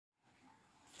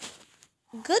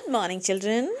Good morning,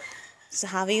 children. So,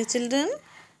 how are you, children?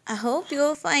 I hope you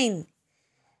are fine.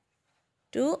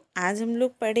 तो आज हम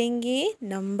लोग पढ़ेंगे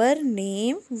नंबर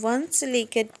नेम 1 से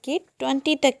लेकर के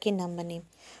 20 तक के number name.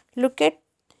 Look at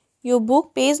your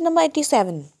book, page number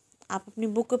 87. आप अपनी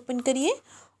बुक ओपन करिए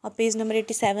और पेज नंबर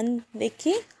 87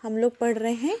 देखिए. हम लोग पढ़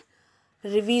रहे हैं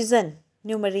रिवीजन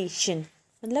न्यूमरेशन,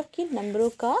 मतलब कि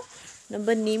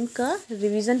नंबर नेम का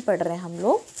रिवीजन पढ़ रहे हैं हम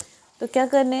लोग. तो क्या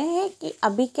करने हैं कि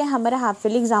अभी क्या हमारा हाफ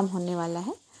ईयरली एग्ज़ाम होने वाला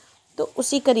है, तो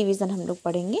उसी का रिवीजन हम लोग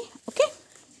पढ़ेंगे. ओके,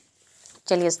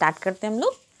 चलिए स्टार्ट करते हैं हम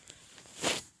लोग.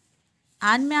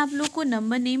 आज मैं आप लोग को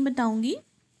नंबर नेम बताऊंगी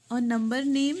और नंबर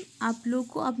नेम आप लोग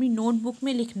को अपनी नोटबुक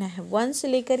में लिखना है 1 से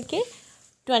लेकर के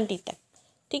 20 तक.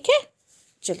 ठीक है,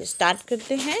 चलिए स्टार्ट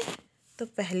करते हैं. तो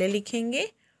पहले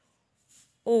लिखेंगे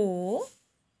O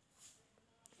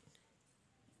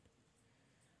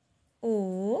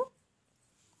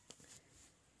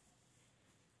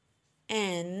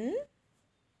N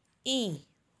E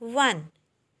 1.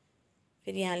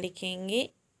 फिर यहाँ लिखेंगे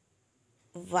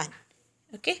 1.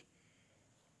 ओके.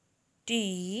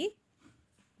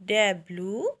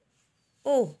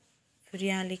 TWO, फिर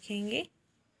यहाँ लिखेंगे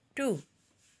 2.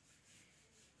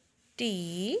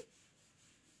 THI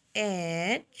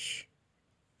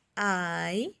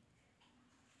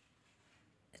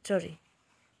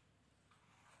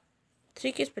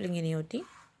 3 की स्पेलिंग ही नहीं होती.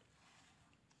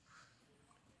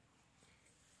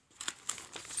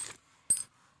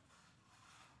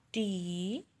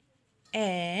 THREE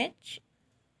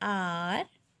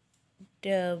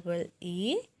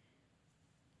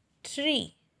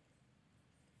 3.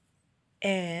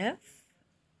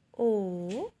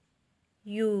 FOUR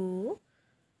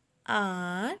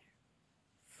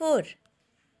 4.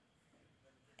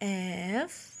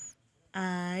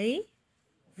 FIVE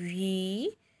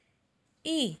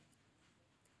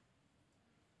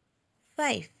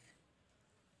 5.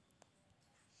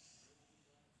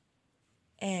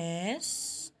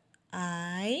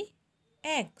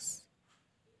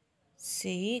 SIX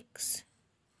 6.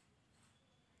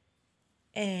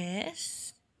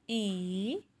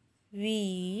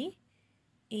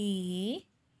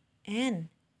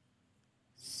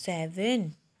 SEVEN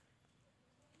 7.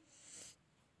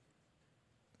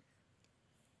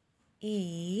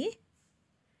 EIGHT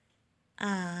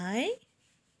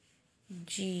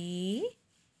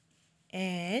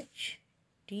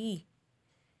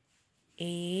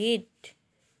 8.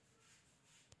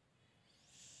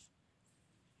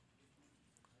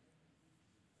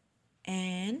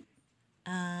 NINE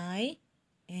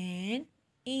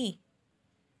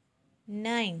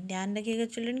 9. ध्यान रखिएगा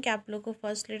चिल्ड्रन कि आप लोग को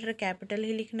फर्स्ट लेटर कैपिटल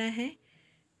ही लिखना है,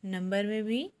 नंबर में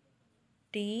भी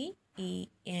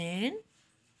TEN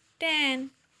 10.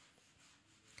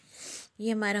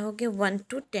 ये हमारा हो गया 1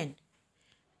 to 10.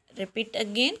 Repeat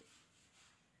again.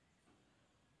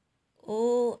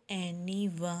 ONE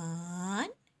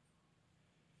 1,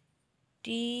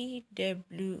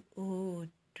 TWO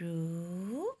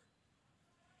 2,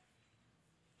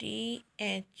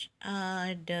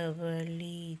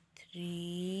 THREE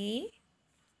 3,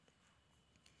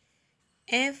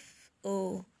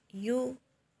 FOUR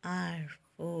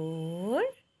 4,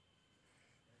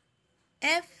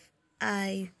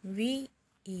 FIVE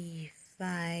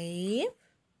 5,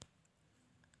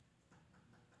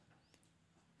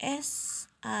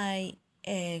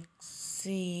 SIX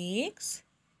 6,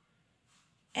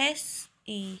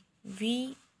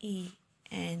 SEVEN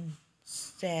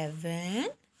 7,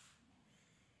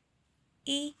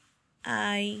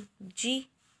 EIGHT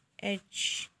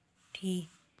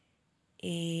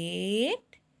 8,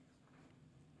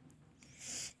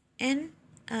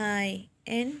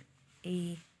 NINE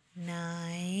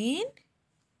 9,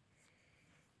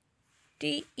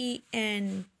 TEN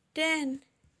 10.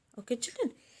 Okay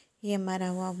children, ये हमारा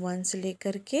हुआ 1 से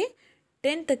लेकर के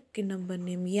 10 तक के नंबर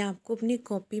नेम. ये आपको अपनी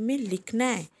कॉपी में लिखना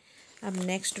है. अब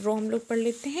नेक्स्ट रो हम लोग पढ़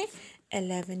लेते हैं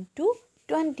 11 to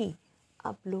 20.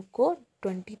 आप लोग को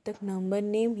 20 तक नंबर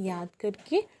नेम याद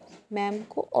करके मैम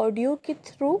को ऑडियो के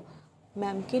थ्रू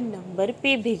मैम के नंबर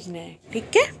पे भेजना है.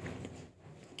 ठीक है,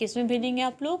 किस में भेजेंगे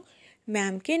आप लोग?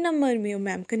 मैम के नंबर में. और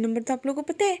मैम का नंबर तो आप लोग को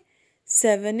पता है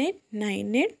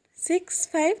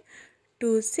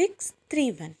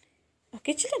 7898652631.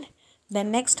 ओके चिल्ड्रन, देन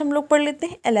नेक्स्ट हम लोग पढ़ लेते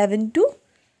हैं 11 to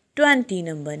 20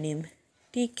 नंबर नेम.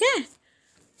 ठीक है,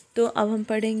 तो अब हम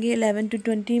पढ़ेंगे 11 to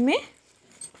 20 में.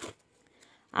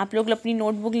 आप लोग अपनी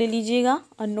नोटबुक ले लीजिएगा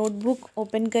और नोटबुक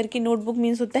ओपन करके, नोटबुक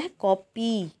मीन्स होता है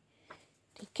कॉपी.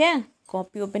 ठीक है,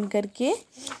 कॉपी ओपन करके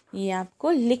ये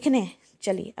आपको लिखने हैं.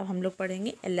 चलिए अब हम लोग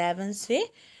पढ़ेंगे 11 से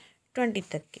 20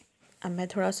 तक के. अब मैं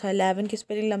थोड़ा सा 11 की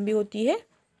स्पेलिंग लंबी होती है.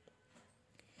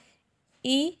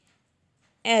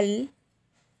 LEVEN।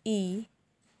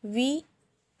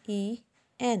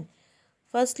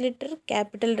 फर्स्ट लेटर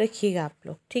कैपिटल रखिएगा आप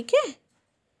लोग, ठीक है।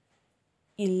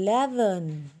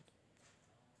 11।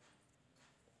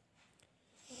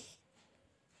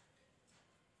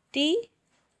 TWELVE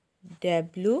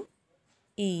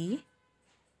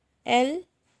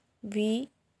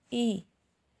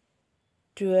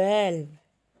 12।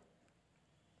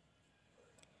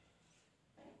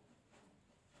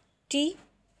 THIR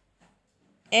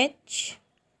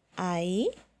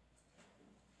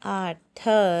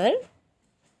third।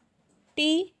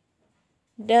 TEEN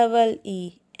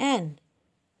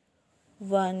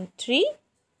 13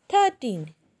 13।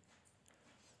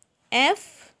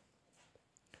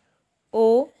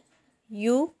 FOURTEEN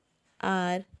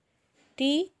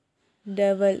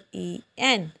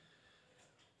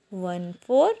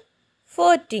 14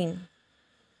 14।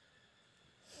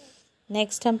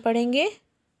 Next हम पढ़ेंगे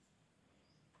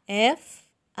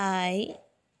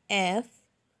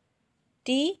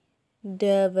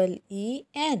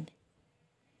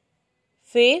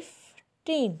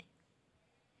FIFTEEN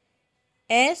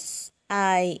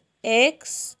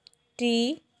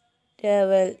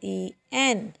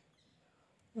 15।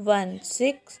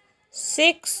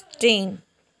 SIXTEEN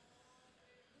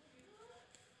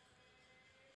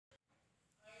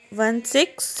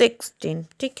 16 16।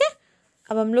 ठीक है।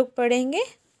 अब हम लोग पढ़ेंगे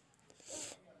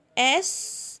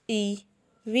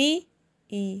SEVEN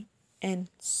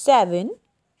 7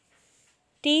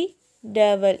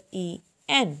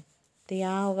 TEEN। तो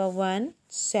यहाँ होगा 1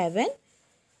 7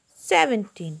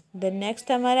 17। द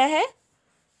नेक्स्ट हमारा है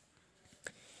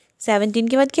 17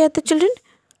 के बाद क्या आता है चिल्ड्रन?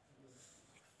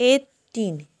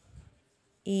 18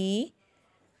 EIGHTEEN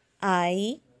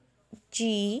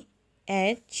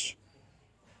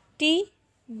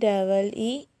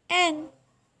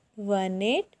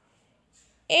 18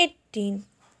 18।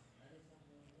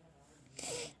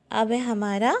 अब है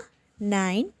हमारा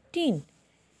 19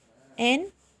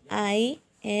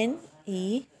 NINETEEN।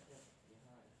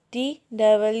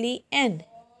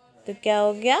 तो क्या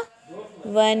हो गया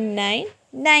 19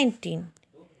 19।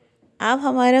 अब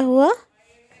हमारा हुआ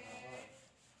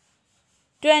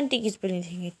 20 की स्पेलिंग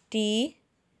लिखेंगे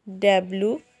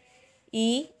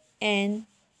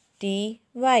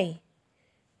TWENTY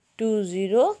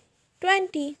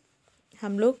 20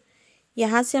 हम लोग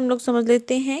यहाँ से हम लोग समझ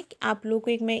लेते हैं कि आप लोग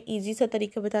को एक मैं इजी सा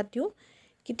तरीका बताती हूँ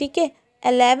कि ठीक है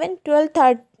 11 12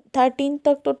 13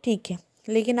 तक तो ठीक है,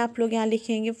 लेकिन आप लोग यहाँ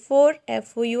लिखेंगे 4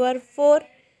 FOUR 4,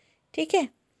 ठीक है।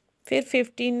 फिर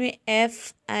 15 में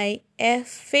FIF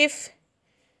 5।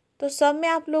 तो सब में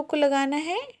आप लोग को लगाना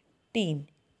है टीन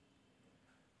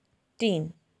टीन,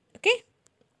 ओके।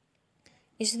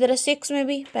 इसी तरह 6 में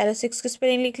भी पहले 6 की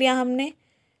स्पेलिंग लिख लिया हमने,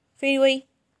 फिर वही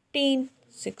टीन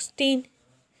 16।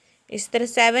 इसी तरह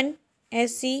 7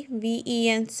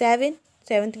 SEVEN 7,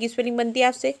 सेवन्थ की स्पेलिंग बनती है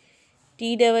आपसे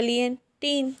TEEN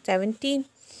टीन 17।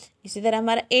 इसी तरह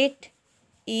हमारा 8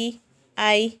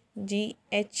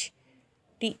 EIGHT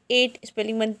 8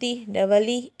 स्पेलिंग बनती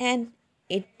EEN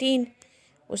 18।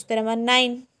 उस तरह हमारा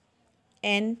 9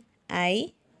 NINE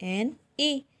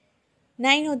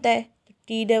 9 होता है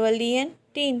TEEN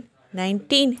टीन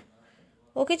 19।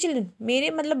 ओके चिल्ड्रन, मेरे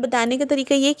मतलब बताने का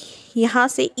तरीका ये कि यहाँ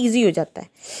से इजी हो जाता है,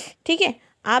 ठीक है।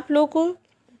 आप लोगों को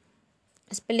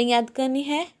स्पेलिंग याद करनी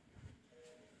है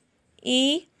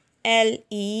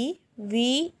ELEVEN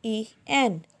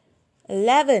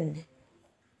 11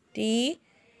 TWELVE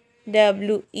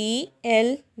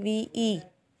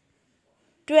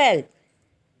 12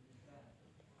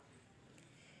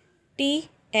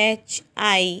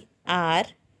 THIRTEEN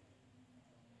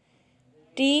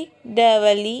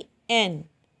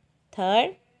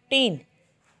 13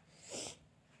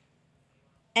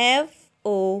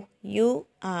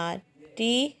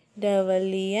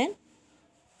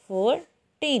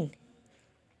 FOURTEEN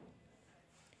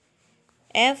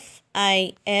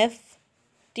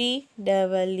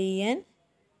 14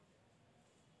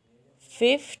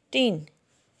 FIFTEEN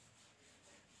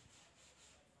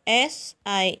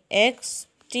 15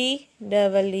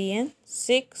 SIXTEEN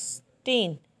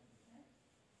 16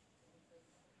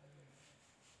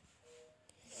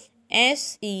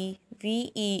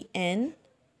 SEVEN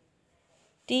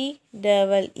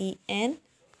TEEN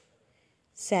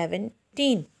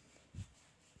 17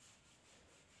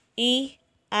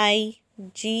 EIGHTEEN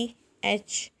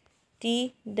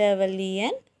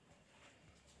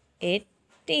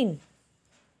 18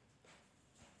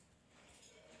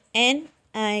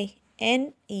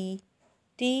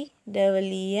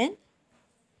 NINETEEN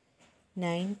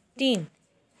 19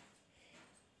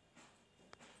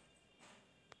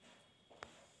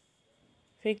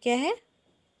 फिर क्या है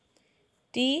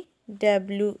TWELVE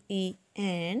 20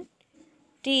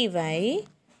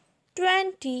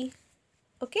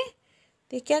 ओके।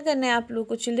 तो क्या करना है आप लोगों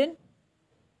को चिल्ड्रन,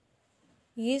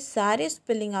 ये सारे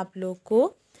स्पेलिंग आप लोगों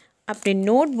को अपने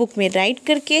नोटबुक में राइट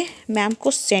करके मैम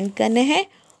को सेंड करने हैं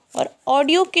और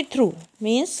ऑडियो के थ्रू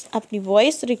मीन्स अपनी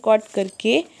वॉइस रिकॉर्ड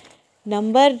करके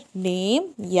नंबर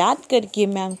नेम याद करके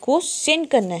मैम को सेंड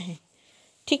करना है,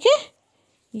 ठीक है।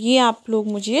 ये आप लोग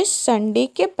मुझे संडे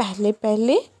के पहले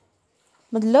पहले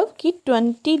मतलब कि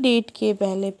 20 डेट के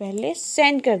पहले पहले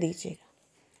सेंड कर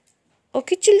दीजिएगा।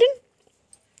 Okay children,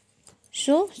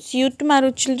 so C you tomorrow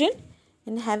children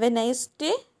and have a nice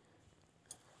day.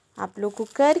 आप लोग को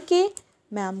करके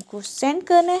मैम को सेंड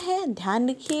करना है, ध्यान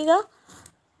रखिएगा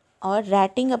और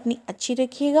राइटिंग अपनी अच्छी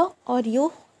रखिएगा। और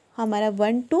यो हमारा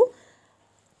 1 to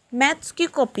मैथ्स की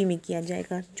कॉपी में किया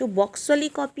जाएगा, जो बॉक्स वाली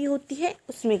कॉपी होती है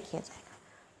उसमें किया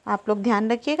जाएगा। आप लोग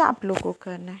ध्यान रखिएगा, आप लोग को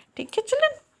करना है, ठीक है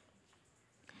children.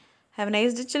 Have a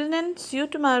nice day children, C you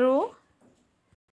tomorrow.